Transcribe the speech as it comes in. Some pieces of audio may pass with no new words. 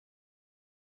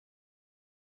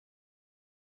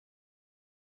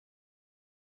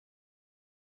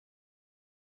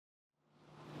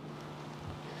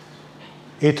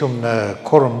Itum na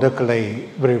korum deklei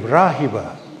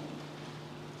brivrahiba.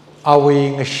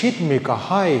 Awi ngashit mi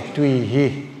kahai tui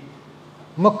hi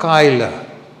makaila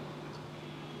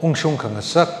ungshung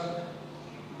kangasak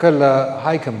kala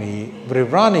hai kami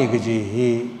brivrani gaji hi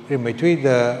rimetui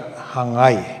da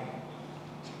hangai.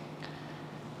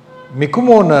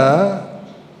 Mikumona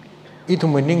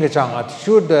itum meninga chang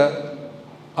attitude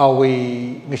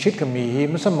awi ngashit kami hi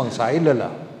masamang sa ilala.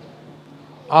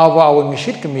 Awa awi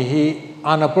ngashit kami hi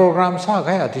ana program sa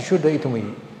kaya attitude itumi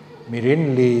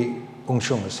mirin li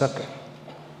ungshung sak.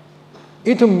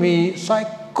 Itum mi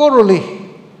psychology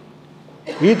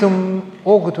itum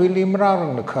ogutui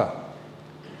limrarang laka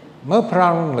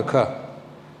maprarang laka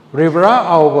rivra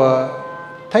awa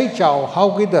tai chao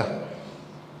haugida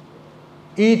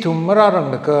itum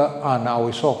mararang laka ana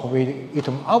awi sok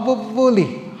itum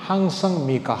abavuli hangsang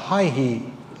mi ka hai hi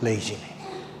leijine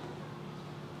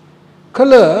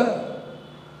kala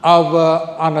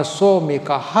awa ana so mi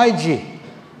ka haiji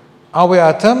awe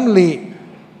atam li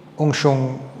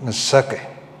ungshung ngesake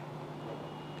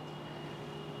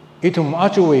itum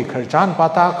acuwe kerjaan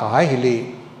pata kahai hili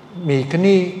mi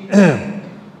kini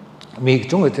mi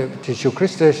chung Yesus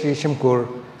Kristus simkur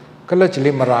kala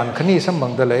jeli maran kini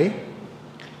sambang dalai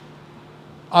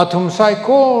atum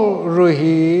saiko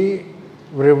ruhi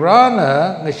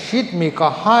ribrana ngeshit mi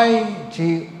kahai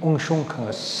ji ungshung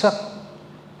ngesak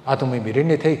atum mi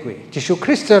birini taikwe Yesus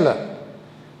Kristus la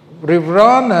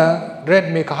ribrana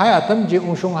red mi kahai atam ji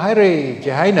ungshung haire ji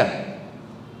haina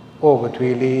o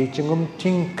betwili jingum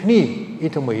ting kni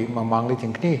itumui mamang li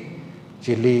ting kni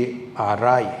jili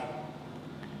arai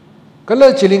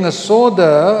kala jili ngasoda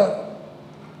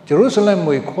Jerusalem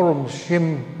mui korum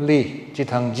shim li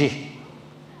jitangji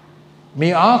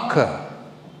mi aka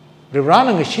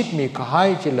ribrana ngeshit mi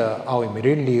kahai jila awi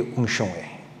mirin li ungshung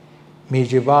mi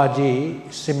jibaji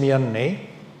Simeon ne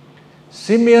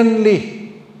Simeon li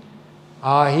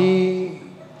ahi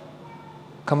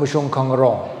kamushong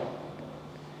khamrang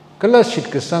kala shit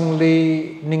kesang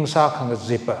li ningsa khang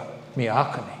zipa mi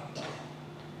akane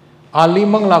ali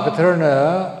mangla katharna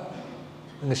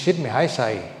ngshit mi hai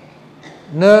sai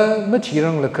na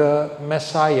machirang laka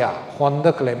messiah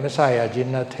honda kle messiah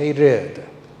jinna thaired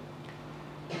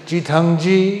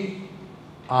jithangji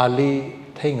ali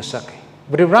thaing sake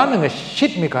brivran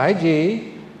ngshit mi kai ji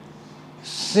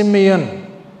Simeon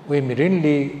we mirin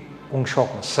li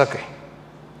ungshok sake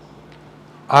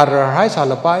arhai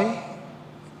salapai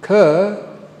ke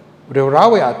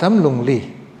rewrawe atam lungli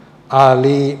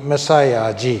ali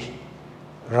messiah ji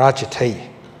rajthai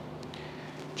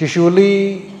jishuli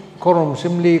korum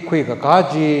simli khui ka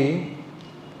kaji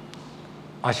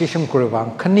ashishim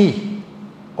kurwang khani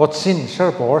otsin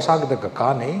sharpor sagda ka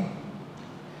kane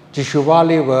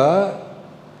jishuvali wa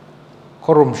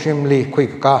korum simli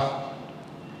khui ka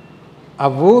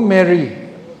abu mary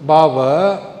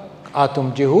Baba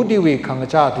atum Jehudi we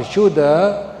kangcha tishuda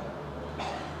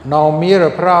naumira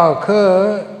pra ke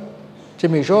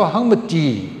chemisho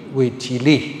hangmati we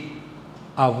chili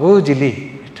avu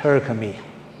jili turkami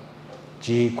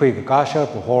ji kwe kasha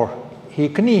pohor hi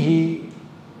kni hi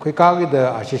kwe ka ge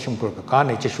da ashishim kur ka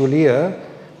ne chishulia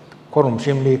korum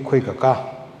simli kwe ka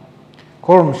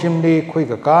korum simli kwe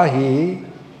ka hi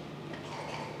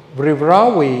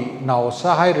brivrawi now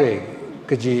sahaire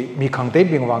kaji mi khangte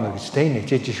bingwang stay ne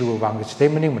che chishu wang stay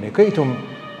mani mane kai tum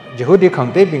jehudi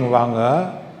khangte bingwang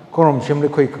korum simli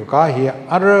khoi ka hi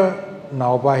ar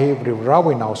naw ba hi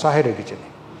brivrawi naw sa hai re gi chene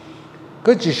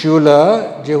ka chishu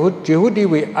la jehudi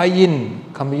we ayin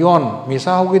kamyon mi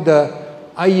sa hu da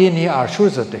ayin hi ar shur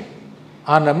zate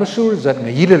ana masur zat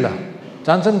nga yilala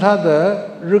chansam tha da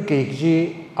ruke ji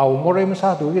aw more ma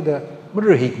sa du gi da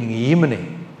mur hi ngi yimne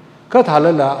ka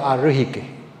thalala ar hi ke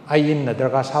ayin na dar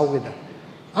ka sa hu da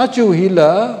achu hila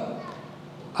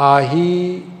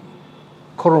ahi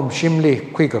korum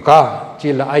shimli khui ka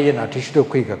jila ayena tishdo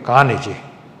khui ka ne ji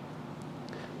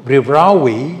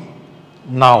brivrawi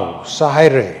now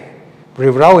sahaire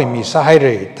brivrawi mi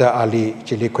sahaire ta ali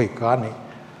jili khui ka ne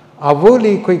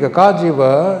avuli khui ka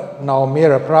jiwa now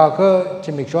mera pra ka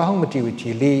chimik chwa hang mati wi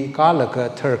jili ka la ka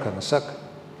thar ka sak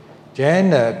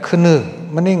jen khnu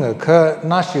maning ka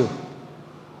nashu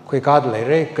khui ka le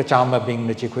re ka chama bing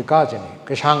ne chi khui ka jene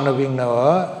ka sang na bing na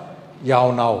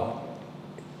yaw naw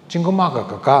jinguma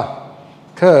ka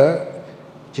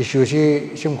chi shu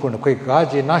shi sim khu na khui ka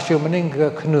ji na shu maning ka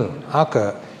khnu ha ka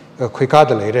khui ka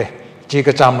le re ji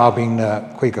ka cham na bing na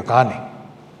khui ka ne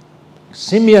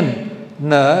Simeon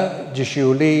na ji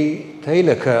shu li thai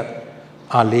la ka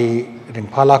ali ring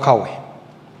phala khaw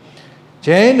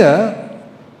jena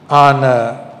ana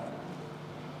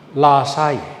la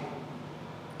sai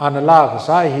ana la ka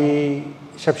sai hi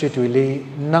substitutely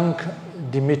nang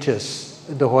dimitus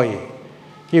the hoy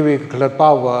hiwi klat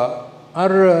power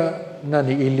ar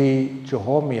nani ili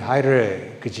johomi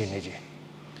haire kjineji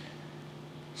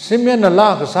Simeon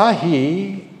la sa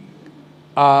hi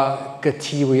a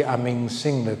katiwi aming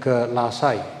sing the ka la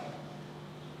sai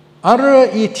ar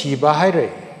iti ba haire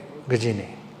kjine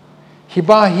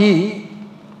hiba hi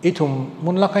itum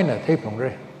mun la kaina thepong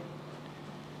re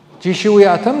Jishui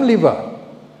atam liba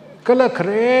kala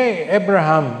kre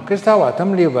Abraham Kristawa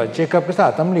atam liba Jacob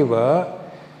Krista atam liba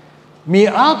mi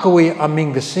akwi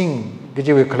aming sing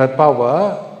gjiwe klat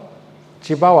pawa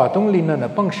chibawa tung lina na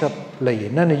pangshap lai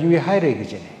na yui haire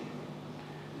gjine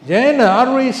jena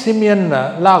arri Simeon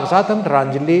na lag satam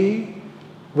tranjili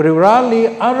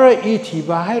vrurali ara iti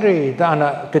ba haire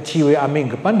dana kchiwe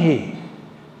aming panhi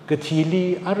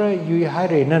kchili ara yui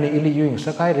haire na ili yuing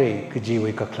sakaire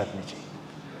gjiwe kaklat ni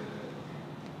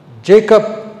Jacob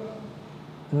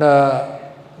na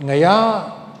ngaya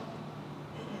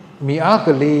mi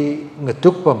akali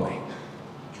ngatuk pamai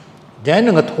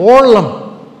jana ngathorlam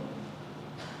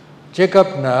Jacob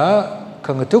na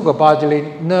kangatuk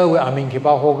abajali na we aming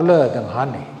kiba hogla dang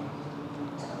hani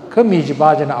kami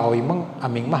jibajana awi mang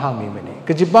aming mahang mi mene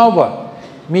kajibawa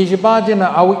mi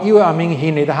jibajana awi iwa aming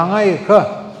hini da hangai ka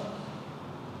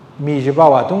mi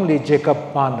jibawa tungli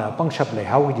Jacob pana pangshap le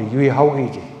hawi yui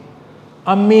hawi je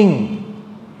aming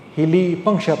hili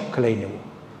pangshap kalainu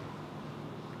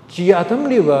ji atam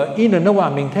liwa ina nawa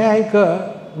aming thai ka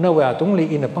nawa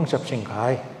atungli ina pangshap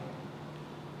singkai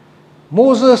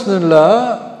Moses la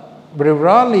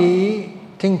brevali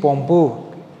ting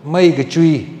pompu mai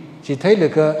gchui ji thai le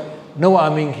ka nawa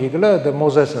aming hi gala the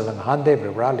Moses lang hande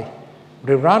brevali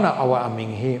brevrana awa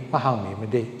aming hi mahang mi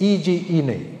mede iji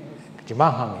ine ji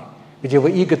mahang ji wa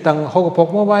I gatang ho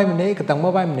pok mo bai mene gatang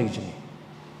mo bai mene ji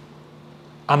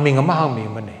aming mahang mi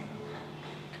mane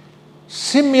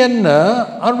Simeon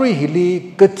na ari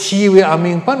hili kchiwe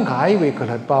aming pan khai we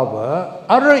khalat pawa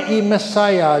ari I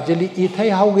Messiah jeli I thai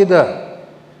haugida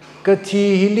kchi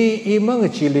hili I mang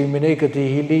chili mine kati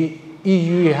hili I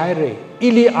yui haire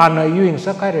ili ana yuing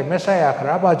sakhaire Messiah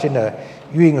khraba jina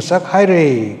yuing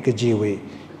sakhaire kjiwe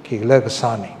kigla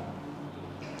kasani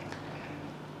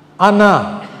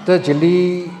ana ta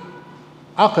jeli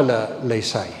akala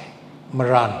leisai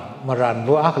maran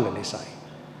bo akala leisai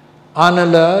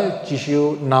Anala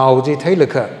jishu now ji thai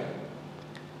lakha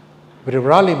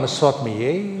Brivrali masot mi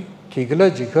ye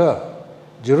kigla jika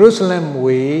Jerusalem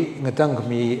we ngatang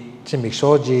mi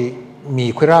chimiksoji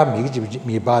mi khura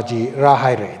mi baji ra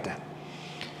hai re ta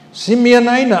Simeon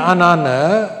aina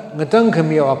anana ngatang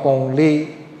mi apong li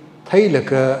thai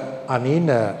lakha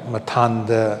anina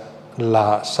mathanda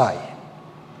la sai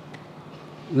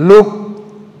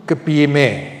Look kapi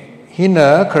me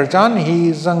Hina kerjaan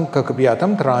hi zang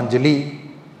kekbiatam teranjali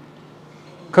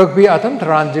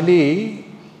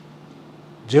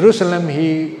Jerusalem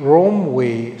hi Rome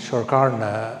we sarkar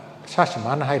na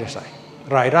sasman hai rasai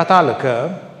rai rata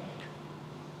laka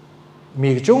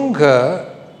mi chung ka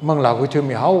mangla gu thu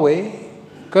mi hawe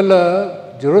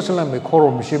kala Jerusalem me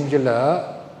korom sim jila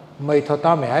mai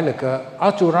thota me hai laka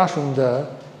achura sunda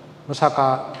masaka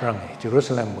rang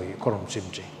Jerusalem we korom sim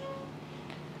ji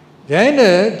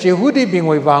Jana Jehudi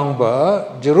bingoi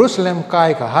wangba Jerusalem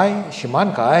kai kahai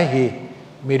shiman kai hi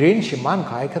mirin shiman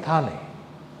kai kathane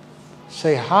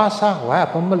say ha sa wa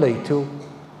pamalai tu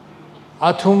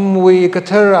atum we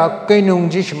kathara kainung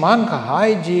ji shiman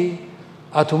kahai ji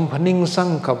atum phaning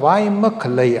sang kawai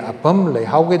makhlai apam lai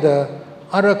haugeda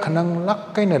ara khanang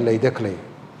lak kaina lai daklai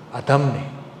atam ne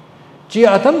ji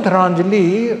atam tharanjali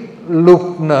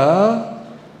lukna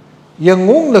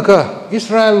Yangung laka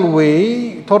Israel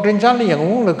we Totrinjali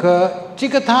yangung laka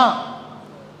Chikatha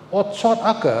Otsot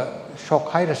aka Shok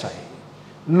hai rasai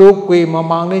Luk we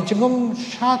mamang ni chingum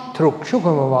Shatruk shukha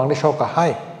mamang ni shoka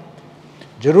hai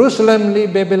Jerusalem li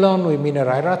Babylon we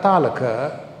minarai rata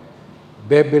laka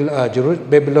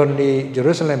Babylon li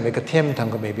Jerusalem me kathem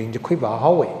thang me bing jikhui ba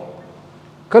hawe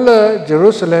Kala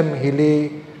Jerusalem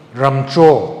hili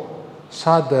Ramcho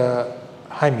Sada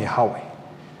hai mi hawe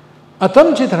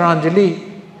Atam chitranjali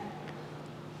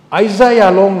Isaiah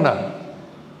long na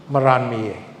maran mi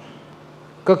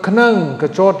kakhnang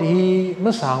kachot hi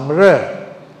masang mre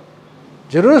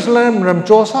Jerusalem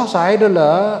ramcho sa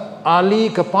saidala ali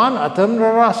kapan atam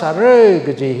rara sare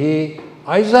gji hi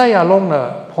Isaiah long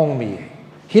na phong mi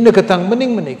hina katang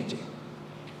maning manik ji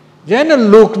jena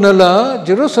luk na la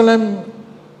Jerusalem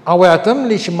awatam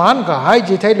lishman ka hai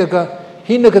ji thai laka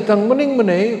hina katang maning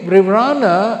mane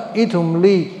brivrana itum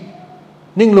li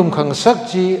Ninglum khang sak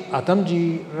ji atam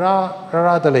ji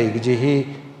ra dalai ji hi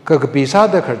kagapi sa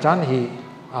da kharjan hi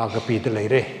agapi dalai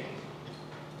re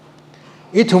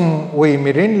อิทุมวิ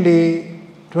มิรินลี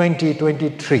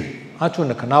2023อาจุ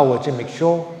นขณะว่าจะมิกโช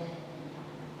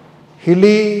ฮิ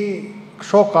ลีโช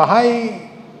กะให้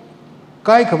ใก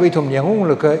ล้กับอิทุมยังงเ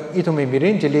ลยก็อิทุมวิมิริ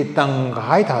นจิลีตังกะใ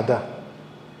ห้ท่าดะ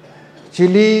จิ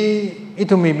ลีอิ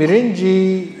ทุมวิมิริน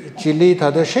จิลีท่า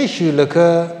ดะใช้ชื่อเลยก็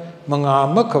มังอา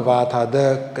มักว่าท่าดะ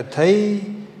กะไทย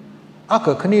อัก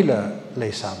ขณีละเล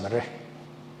ยสามเร่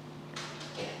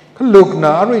ลูกน่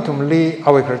าอรุยทุมลีเอา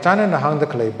ไว้กระจายในห้างตะ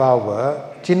เคลบ่าว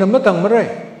จีนไม่ตั้งมาเลย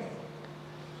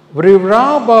บริวา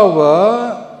รบ่าว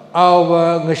เอา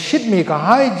เงชิดมีกห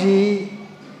ายจี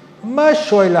มา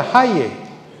ช่วยละให้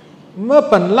มา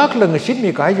ปันลักละเงชิดมี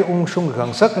กหายจีองค์ชงขั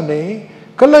งสักนี้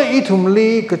ก็เลยอีทุมลี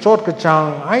กระจดกระจัง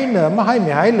ไอ้เนอมาให้ไ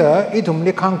ม่ให้เลยอีทุม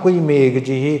ลีข้างคุยเมก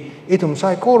จีอีทุมใส่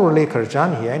โคโรลีกระจาย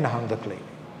ที่ไอ้ในห้างตะเคล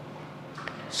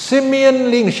ซิเมียน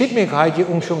ลิงชิดมีกหายจี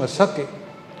องค์ชงสัก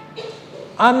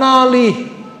อานาลี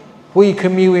หุยข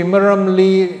มิวิมรม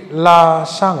ลีลา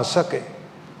สังสัก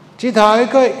จิตหาย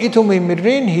ก็อิทุมิมิ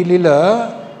รินฮิลิละ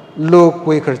ลูก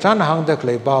วิครจันหังตะเคล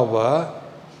บ่าว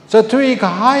จะทุยก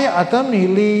หายอัตมฮิ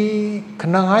ลีข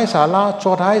นังหายสาลาจ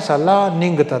อดหายสาลานิ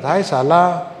งกตัดหายสาลา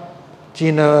จี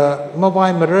นมาไว้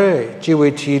มาเร่จีวิ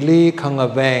ธีลีขัง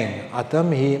แวงอัตม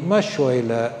ฮิมาช่วย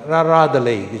ละราดเล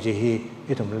ยก็จีฮี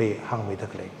อิทุมลีหังมิตะ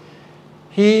เคล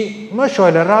ฮีมาช่ว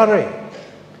ยละราเร่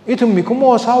อิทุมิคุโม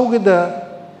สาวกิด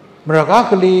มรากา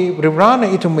กลีบริวาร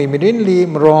อิทุมิมิรินลี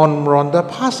มรอนดา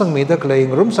พาสังมิดกเลย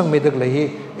รุมสังมิดกเลย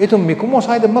อิทุมิคุโมส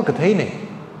ายดมักเทยเน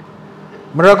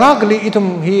มรากากลีอิทุม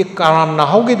ฮีการามนา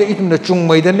ฮาวกิดอิทุมเดจุงไ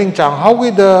ม่ดันลิงจังฮาว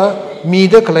กิดมี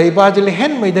ดกเลยบาจลิเห็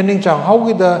นไม่ดันลิงจังฮาว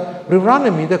กิดบริวาร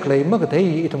มีดกเลยมักเทย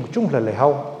อิทุมจุงเลยฮา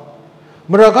ว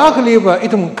มรากากลีว่าอิ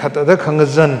ทุมขัดดขัง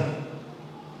จัน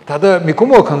ถ้าดมีคุโ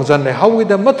มขังจันเลยฮาวกิ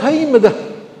ดมัทยมด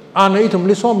อันนี้ทุม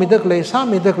ลิโซมิดกเลยสา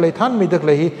มิดกเลยท่านมิดกเ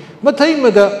ลยมาที่มา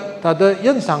เดาถ้าเด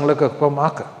ยันสังเล็กก็มา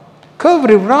กคือบ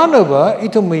ริวารน่ะว่าอิ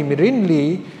ทุมมิรินลี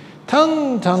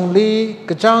ทั้งลี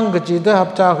กจังกจิดาฮับ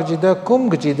จากจิดาคุม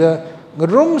กจิดาก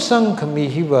รุมสังขมิ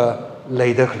ฮิว่าเล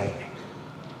ยดกเลย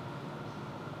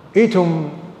อิทุม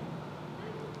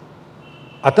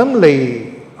อัตมเลย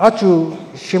อาจู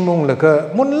ชิมุงเล็ก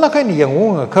มุนลักให้นี่ยังง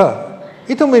งก็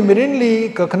อิทุมมิรินลี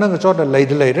ก็ขณะก็จอดเลย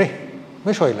ดเลยไ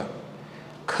ม่ช่วยละ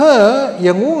คืออ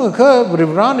ย่างงูคือบริ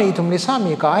วารในทุมนิสา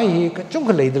มีกายฮีก็จุง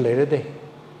ก็เลยเลยเด้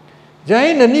ใจ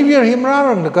นั้นนิวิร์หิมรา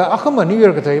รังนะก็อัคมันนิวิ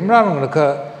ร์ก็จะหิมรารังนะก็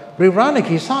บริวารใน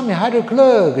ขีสามีหายด้วยเค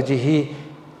ลื่อนก็จะฮี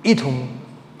อิทุม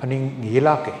พันิงยี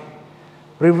ลัก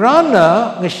บริวารน่ะ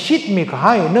เงชิดมีก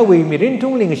ายเนวิมิรินทุ่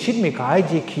งลิงชิดมีกาย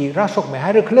จีขีราชกไม่หา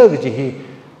ยด้วยเคลื่อนก็จะฮี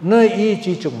เนอี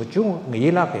จีจุงมุจุงยี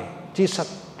ลักจีสัก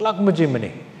ลักมุจิมัน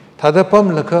นี่ถ้าเดพัม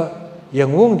ละก็อย่าง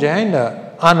งูใจน่ะ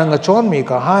อานังจอนมี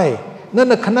กายนั่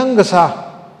นขนังกษา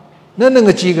นั่น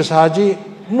จีกษาจี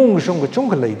มุ่งชงก็จุง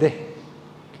ก็เลยเด้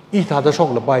อีท่าจะชก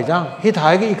ละใบจังอีท่า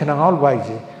ก็อีขนังเอาละใบ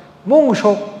จีมุ่ง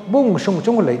ชง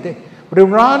จุงก็เลยเด้บริ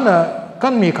วารน่ะกั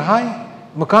นมีขาย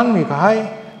มากันมีขาย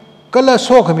ก็ละโซ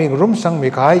กมีรุมสังมี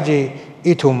ขายจี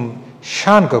อีทุมช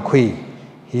านก็คุย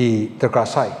ฮีตะกร้า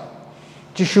ใส่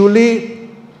จิชูลี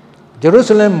เยรูซ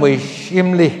าเล็มไม่ชิม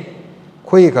ลี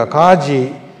คุยกับข้าจี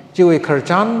จีวิคร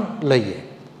จันเลย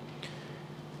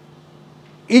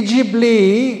อียิปต์ลี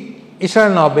อิสราเอ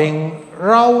ลนาบิงเ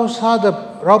ราสาด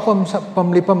เราปั๊ม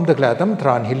ลิปั๊มตะกลาตั้มทร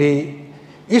านฮิลี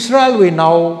อิสราเอลวินา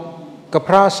วกับพ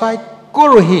ระไซกุ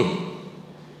รฮี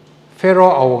เฟโร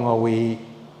เอางาวี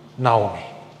นาวมี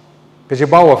ก็จะ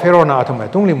บอกว่าเฟโรน่าทำไม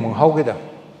ต้องลิมุงเขากิด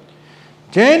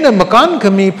เจนมกันข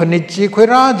มีพนิจิคุย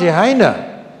ราเจให้นะ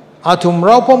อาทุมเร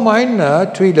าปั๊มไม่นะ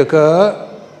ทุยเด็ก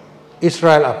อิสร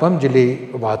าเอลปั๊มจิลี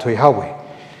ว่าทุยเขาเว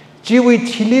ชีวิต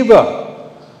ฮิลีบะ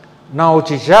นาว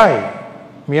จิใจ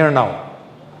มีนาว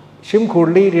ชิมคุ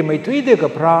ลีริไม่ทุยเด็ก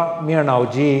พระมีนาว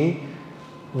จี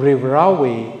ริบรา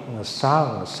วีสัง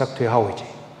สักทุยเขาเวจี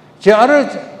เจ้าอะไร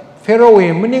เฟโรวี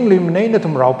มันยังลิมในนั่นทุ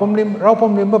มเราปั๊มลิม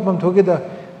ปั๊มทุกิด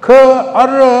คืออะ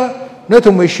ไรนั่นทุ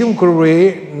มไม่ชิมคุลี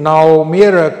นาวมี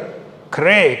ระเคร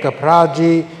กับพระ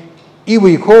จีอี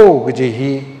วิโคกจี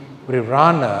ฮีริบรา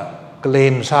นะกเล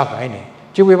มสักไอ้เนี่ย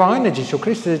จีวิวังไอ้เนี่ยจีสุค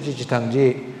ริสต์จีทังจี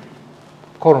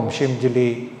โครมชิมจิลี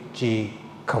จี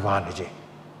ขวานจี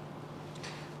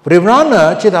บริวารน่ะ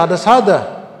จิตอาดาสาดา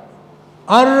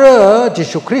อาร์จิ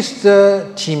สุคริส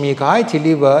ต์ที่มีกายที่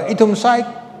ลีบอิทุมไซ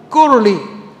กุรลี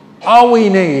อาวิ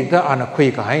นัยดาอันคุย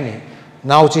กายเนี่ย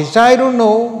นาวจิใจรู้โน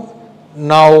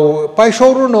นาวไปโช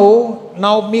รู้โนน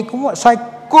าวมีคำว่าไซ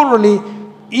กุรลี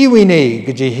อีวินัย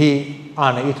ก็จะฮีอั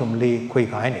นอิทุมลีคุย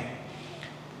กายเนี่ย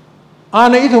อั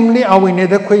นอิทุมลีอาวินัย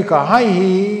ดาคุยกาย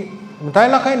ฮีมันได้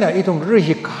ละใครเนี่ยอิทุมรู้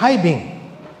ฮิกายบิง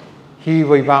ฮีไ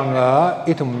ว้บาง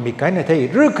อิทุมมีใครเนี่ยที่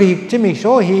รู้กี่จะมีโช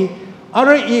ฮี อะไร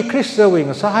อีคริสต์วิ่ง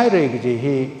สหายเรื่องจี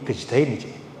ฮีกิจเทนี่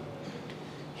จี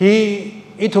ฮี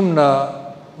อิทุมน่ะ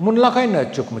มุนลักให้น่ะ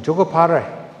จุกมุจุกพาร์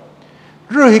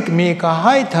เรื่องฮิกมีก็ใ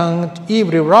ห้ทางอีบ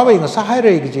ริวราวิ่งสหายเ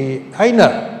รื่องจีให้น่ะ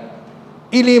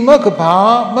อิลิมักพา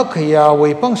มักยาวิ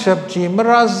ปังชับจีม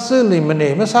ราซึลิมันเอ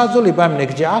งมซาจุลิบามเน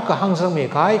กจีอากหังสังมี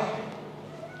ใคร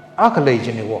อากเลย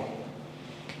จีนี่วะ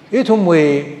อิทุมวิ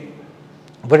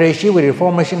บริชีวิรีฟอ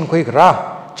ร์เมชันคุยกระ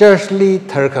เจอร์ลี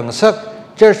เธอขังสัก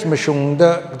เจอร์มชุงเด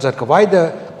จัดกวายเด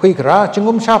คุยกระจึง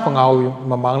กุมชาพงเอา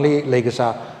มามังลีเลกษา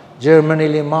เยอรมนี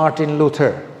ลีมาร์ตินลูเทอ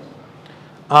ร์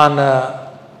อั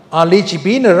นลีจี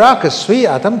บีนรักสวย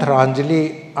อาตมทรานจิลี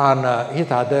อันฮิ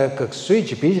ตาเดกสวย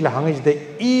จีบีจิลหังจิเด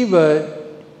อีเว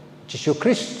จิชูค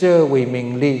ริสต์วิมิง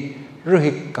ลีรุ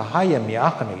หิกหายมีอา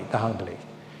คณีตาหังเลย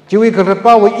จีวิกระเ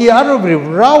ป๋าอีอารุบริ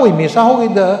ราวิมีสาหุกิ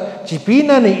เดจีบี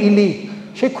นันอีลี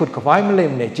เช็คขุดขวายมาเลย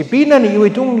เนี่ยจีบีนันอีวิ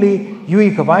ตุงลียุย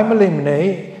ขวายมาเลยเนี่ย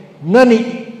นั่น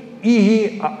อีฮี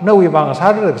นวิบังสา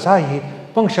รรักษาฮี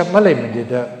ปังชับมาเลยเนี่ย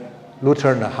เดลูเทอ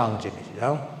ร์น่ะหังจินี่จ้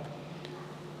า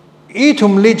อีทุ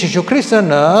มลีจิชูคริสต์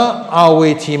น่ะเอาไว้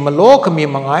ที่มาโลกมี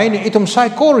มังไงเนี่ยอีทุมไซ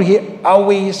โคลฮีเอาไ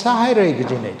ว้สหายเรื่อง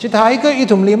จีเนี่ยจิตหายก็อี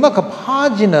ทุมลีมักพา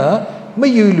จิน่ะไม่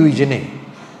ยุยลุยจีเนี่ย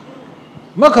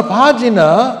มักพาจิน่ะ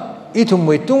อีทุม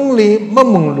วิตุงลีไม่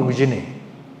มุงลุยจีเนี่ย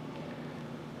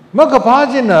มักพา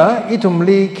จิน่ะอีทุม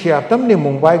ลีเขียบตั้มนี่มุ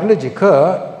งใบก็เลยจิค่ะ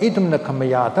อีทุมน่ะขมา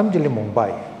ยาตั้มจิลีมุงใบ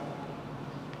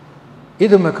อี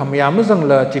ทุมน่ะขมายาไม่สั่ง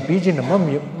ละจีบีจิน่ะไม่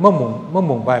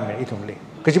มุงใบเหมือนอีทุมลี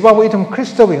ก็จะบอกว่าอีทุมคริส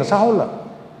ต์วิ่งสาวละ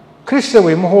คริสต์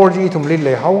วิ่งมโหรีอีทุมลีเล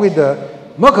ยเขาคิดว่า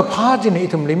มักพาจิน่ะอี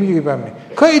ทุมลีไม่อยู่แบบนี้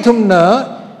คืออีทุมน่ะ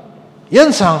ยัน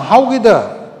สั่งเขาคิดว่า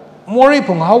มอริพ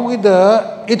งเขาคิดว่า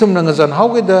อีทุมน่ะเงินเขา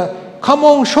คิดว่าขม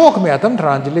องโชคไม่อาตมทร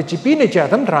านจิลีจีบีเนี่ยจะอา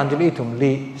ตมทรานจิลีอีทุม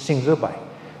ลีสิ่งเสื่อไป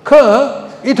คือ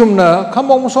อีทุมน่ะขม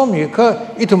องสมอยู่คือ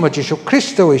อีทุมจิชุคริส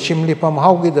ต์วิ่งชิมลีพามเข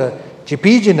าคิดว่าจี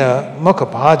บีจิน่ะมัก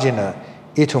พาจิน่ะ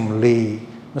อีทุมลี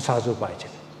มาสาธุไปจิ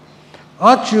อ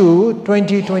าจู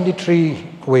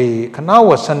2023เวขณะ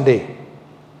วันซันเดย์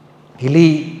ฮิลี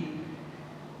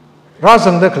รา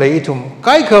สังเดกเลยอีทุมใค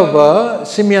รเขาว่า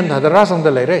ซิมียนถ้าราสังเด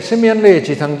เลยเลยซิมียนเลย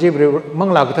จิตทางจีบมัง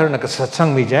ลากเท่านั้นก็สัตสัง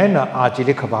มีใจนะอาจิ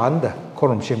ลิขบานเดโค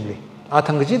รมชิมลีอาท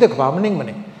างจีเดขบานมันนิ่งมัน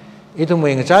นี่อีทุมเอ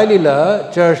งใจลีละ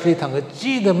เจอร์ลีทาง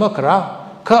จีเดมักระ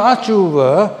ข้าอาจูว่า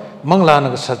มังลานั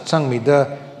กสัตสังมีเด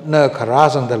เนขรา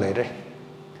สังเดเลย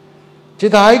จิ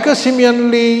ตหายก็ซิมียน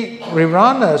ลีริบรา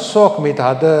นสอกมีท่า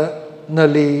เดน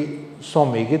ลีสอ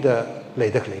มีกิเดเลย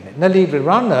เด็กเลยเนี่ยนลีริบ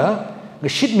รานก็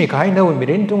ชิดมีขายน่าวิมิ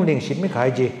รินตุงลิงชิดมีขาย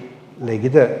จีเลยกิ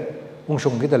เดองช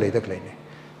งกิเดเลยเด็กเลยเนี่ย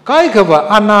ใครก็ว่า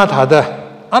อันนาท่าเด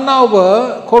อันนาว่า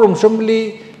โครมชมลี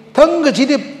ทั้งก็จี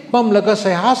ดปั๊มแล้วก็เ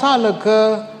สียหาซาแล้วก็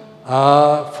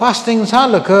fasting ซา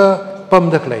แล้วก็ปั๊ม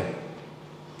เด็กเลย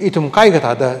อีทุมใครก็ท่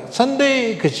าเดซันเด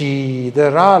ย์ก็จีเด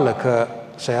ราแล้วก็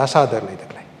เสียหาซาเด็กเลย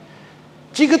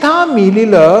จิกท่ามีลี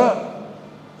ละ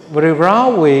บริวาร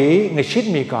เวงชิด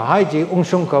มีก็ให้จีอง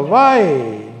ชงก็ไว้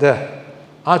เด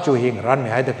อาจูหิงรันไม่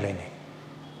ให้เด็กเลยนี่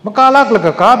มกาลักละ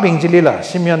ก็กาบิงจิลีละ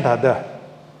ซิมียนท่าเด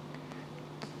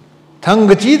ทั้ง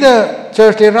กจีเดเจอ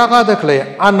ที่รักเด็กเลย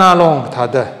อานาลงท่า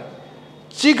เด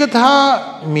จิกท่า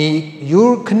มียู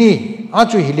ร์คนีอา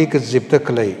จูฮิลีก็จิบเด็ก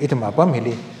เลยอิทมาปั๊มฮิ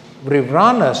ลีบริวา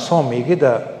รน่ะสอมีกิเด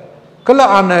ก็ละ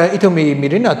อันอิทมี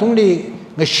รินาตุงลี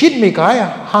งชิดมีกาย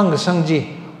หังสังจี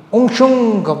องชง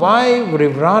กับไว้บริ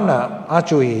วารน่ะอา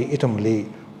จุยอิทุมลี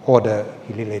ฮอด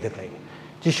ฮิลีเลยเด็กเลย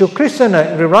จิชูคริสต์น่ะ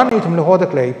บริวารอิทุมลีฮอดเด็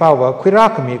กเลยป่าวว่าคุยรั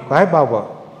กมีกายป่าวว่า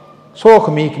โซ่ข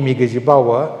มีกิจป่าว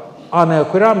ว่าอัน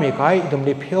คุยรักมีกายอิทุม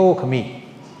ลีเพียวขมี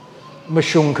ม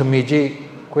ชงขมีจี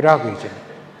คุยรักกิจ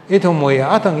อิทุมมวย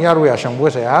อาทังยารุยาชังบัว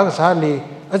เสียอาสาลี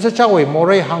อาจจะเจ้าไว้โมเ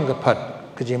รหังกับพัด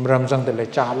กิจมรำจังเดเลย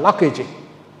จ่าลักกิจ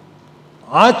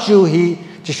อาจูฮี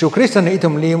จิชูคริสต์ในอิทุ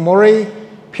มลีโมเร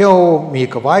เพียวมี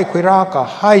กบายคุยรัก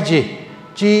หาย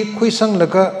จีคุยสังแล้ว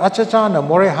ก็อาจารย์โ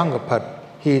มเรหังกับพัด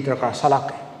ฮีตระการสลั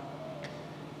ก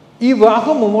อีว่าเข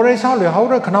าโมเรสาวเลยเขา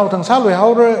เรื่องขนาวทางสาวเลยเขา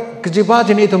เรื่องกิจบ้า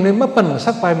จีนอิทุมลีไม่เป็น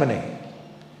สักไปมันเอง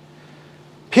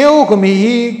เพียวก็มี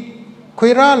ฮีคุ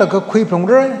ยรักแล้วก็คุยพง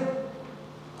เรื่อง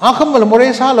เขามาละโมเร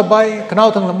สาวละใบขนาว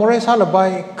ทางละโมเรสาวละใบ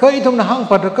ก็อิทุมลีหัง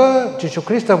พัดก็จิชูค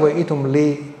ริสต์ว่าอิทุมลี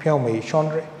เพียวไม่ชอน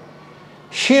เลย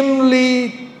ชิมลี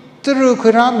ตรึก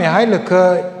ราไม่ให้เลยก็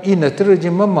อินตรึจิ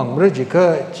มมังมรจิก็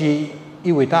จี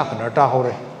อีวิตาขนาดตาเขาเล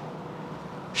ย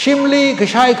ชิมลีก็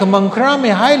ใช้ขมังคราไม่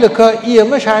ให้เลยก็อี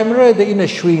ไม่ใช่มรแต่อิน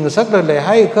สวิงสักเลยใ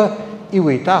ห้ก็อี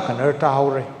วิตาขนาดตาเขา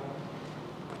เลย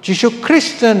จิชูคริส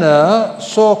ต์น่ะ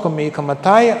โซก็มีขมาไท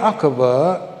ยอักบะ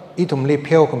อิทุมลีเ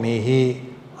พียวก็มีฮี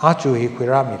อาจูฮีคุย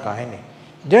รามีก็ให้เนี่ย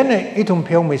เดี๋ยวนี้อิทุมเ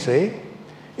พียวไม่เสีย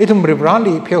อิทุมริบราน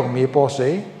ลีเพียวก็มีพอเ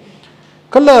สีย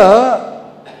ก็เลย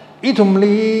อิทุม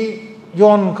ลี ย้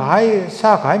อนขายซ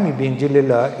าขายมีบิงจิเล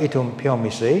ละอิทุมเพียว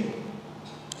มิเส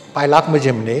ไปลักมาเจ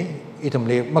มเนี่ยอิทุมเ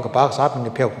ลยมากกับปากซาเป็น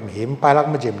เพียวมีหิมไปลัก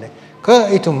มาเจมเนี่ยก็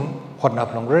อิทุมหดนับ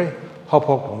ลงเลยหอบ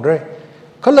หกลงเลย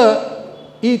ก็เลย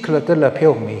อีกละแต่ละเพีย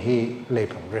วมีฮีเลย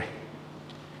ลงเลย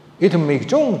อิทุมมี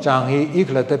จงจางฮีอีก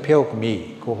ละแต่เพียวมี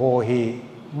กูโหฮี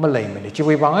ไม่เลยมันจี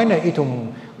วีบางไงเนี่ยอิทุม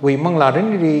วีมังลาเรน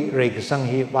ดีเรกสัง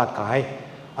ฮีวาดกาย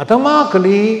อาตมาก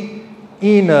ลี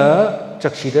อีเนอจั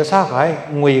กชีเดซาขาย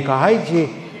งวยกายจี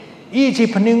อีจี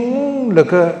พนิงเลย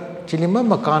ก็จิลิมะ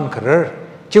มาการคร์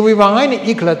จีวิวังไงนี่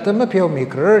อีกละแต่ไม่เพียวมี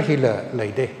คร์ฮิละเลย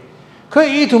เด้คือ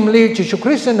อีทุมลีจิชุค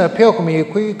ริสต์น่ะเพียวก็มี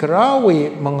คุยคราวี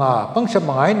มังอาปังส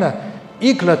มัยน่ะ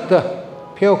อีกละแต่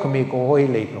เพียวก็มีโกโหย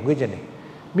เลยลงก็จะนี่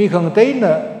มีขังเตยน่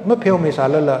ะไม่เพียวมีสา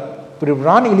รละปริบ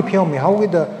ร้านอีลิเพียวมีเฮากิ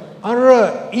ดอะไร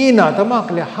อีน่ะแต่มาก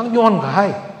เลยหักย้อนกาย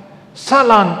ซา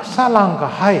ลังก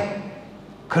าย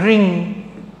คริง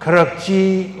ครักจี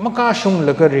มกาชงเล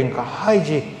ยก็ริงกาย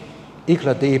จีอีกล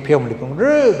ะแต่อีเพียวมีปงเ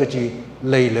รื่องก็จี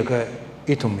เลยเลยก็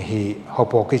อีทุมฮีฮอ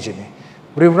ปกิจนี่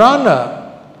บริวารน่ะ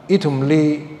อีทุมลี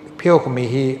เพียวก็มี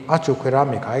ฮีอาจุคุรา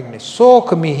มีขายเนี่ยโซ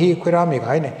ก็มีฮีคุรามีข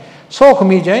ายเนี่ยโซก็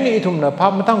มีใจนี่อีทุมน่ะภา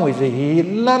พมันตั้งไว้สิฮี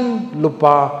ลันลุป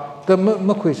าแต่ไ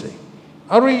ม่คุยสิ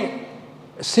อะไร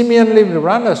ซิมีอันลีบริว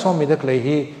ารน่ะโซมีตะเลย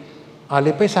ฮีอะไร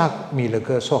ไปสักมีเลย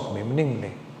ก็โซก็มีมันนิ่งเล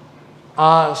ย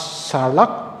สารลั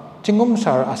กจิงกุม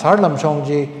สารลำชง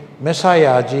จีเมสาย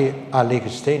าจีอะไรก็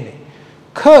สเตนี่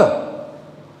คือ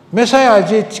เมสายา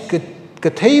จีก็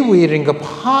เทวีริงกับพ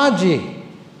าจี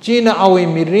จีน่าเอาไว้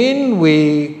มีรินวี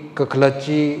ก็คลา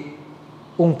จี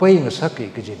องไปยิงสัก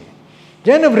กี่จีนี่เจ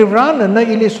นบริบรานน่ะ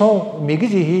อิลิโซมีกี่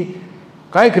จีฮี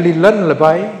ใครกลีลันละไป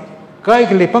ใคร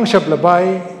กลีปังชับละไป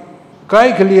ใคร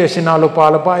กลีสินาลปา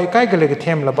ละไปใครกลีกเท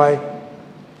มละไป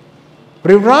บ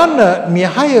ริวารน่ะมี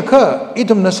ให้ก็อิ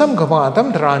ทุมนัสมกับมาตั้ม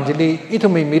ทรานจิลีอิทุ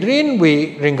มมีรินวี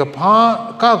ริงกับพา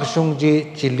กากชงจี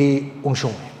จิลีองช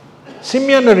งซิ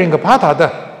มีอันริงกับพาถาด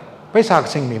ไปสัก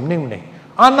สิ่งมีมนิ่งเลย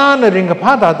อานาเนริงกับพ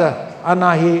าถาดอาน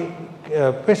าฮี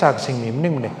ไปสักสิ่งมีม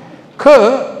นิ่งเลยคือ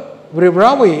บริวา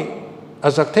รวีอา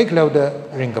ศักเทคเลวเด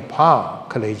ริงกับพา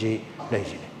คเลจีเลย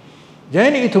จียั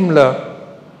นอิทุมละ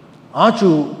อาจู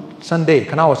ซันเดย์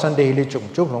ขณะว่าซันเดย์ลิ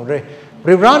จุกลงเลยบ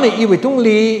ริวารนี่อีวิตุง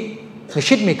ลี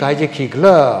ชิดมีกายจะขีกล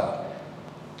ะ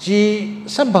จี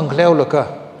สัมพังเคลวละก็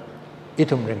อิ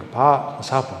ทุมเริงพา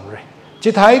สาบลงเลยจี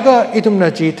ไทยก็อิทุมนา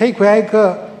จีไทยควายก็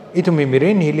อิทุมมีเร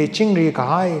นฮิลิจิงรีก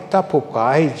ายตาพุกา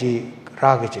ยจีร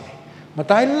ากจีนี่มา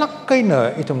ตายลักกันเนอ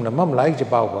อิทุมนามั่มไลค์จะ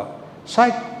บ่าวว่าใส่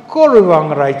ก็ระวัง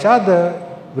ไรจ้าเด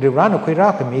บริวารคุยรั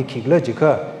กมีขีกละจี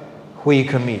ก็หุย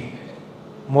ขมี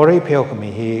มอริเพียวขมี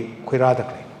ฮีคุยรักตะ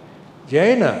เลยเจ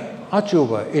น่ะอาจู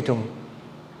บะอิทุม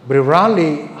บริวารลี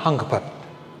หังกพัด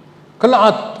ก็ละ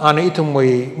อันอิทุมวี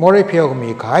มอริเพียวก็มี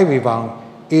ขายวิวัง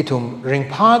อิทุมริง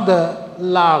พาด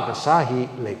ลากสาฮี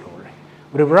เล็กเลย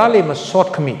บริวารลีมาสอด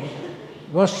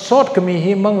ขมี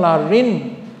ฮีมังลาริน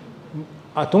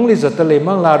ตุงลิจัตเลย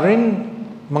มังลาริน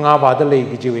มังอาบาดเลย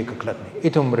กิจวิกคลัดนี่อิ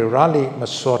ทุมบริวารลีมา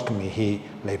สอดขมีฮี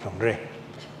เล็กเลย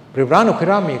บริวารนุข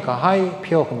รามีขายเ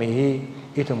พียวขมีฮี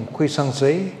อิทุมคุยสังเส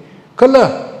ยก็ละ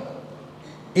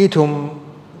อิทุม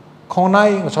ของนาย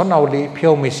สอนเอาลีเพีย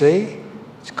วมิเสย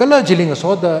ก็เลยจิลิงส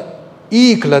อดอี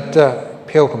กลัดเ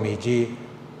พียวขมีจี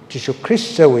จิชุคริส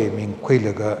ต์เวมิงคุยเล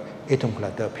ยก็อิทุมกลั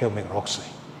ดเพียวมิงรอกเสย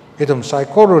อิทุมไซ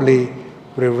โคโรลี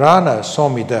บริวารน่ะสอ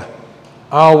มิดา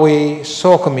อาวีโซ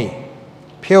ขมี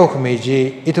เพียวขมีจี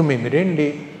อิทุมมีเรนลี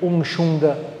ชุงด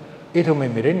าอิทุม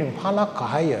มีเรนพาลักก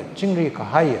หายจิงรีก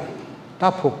หายตา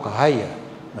พุกกหาย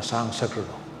มาสร้างสักรุ่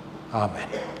งอาเมน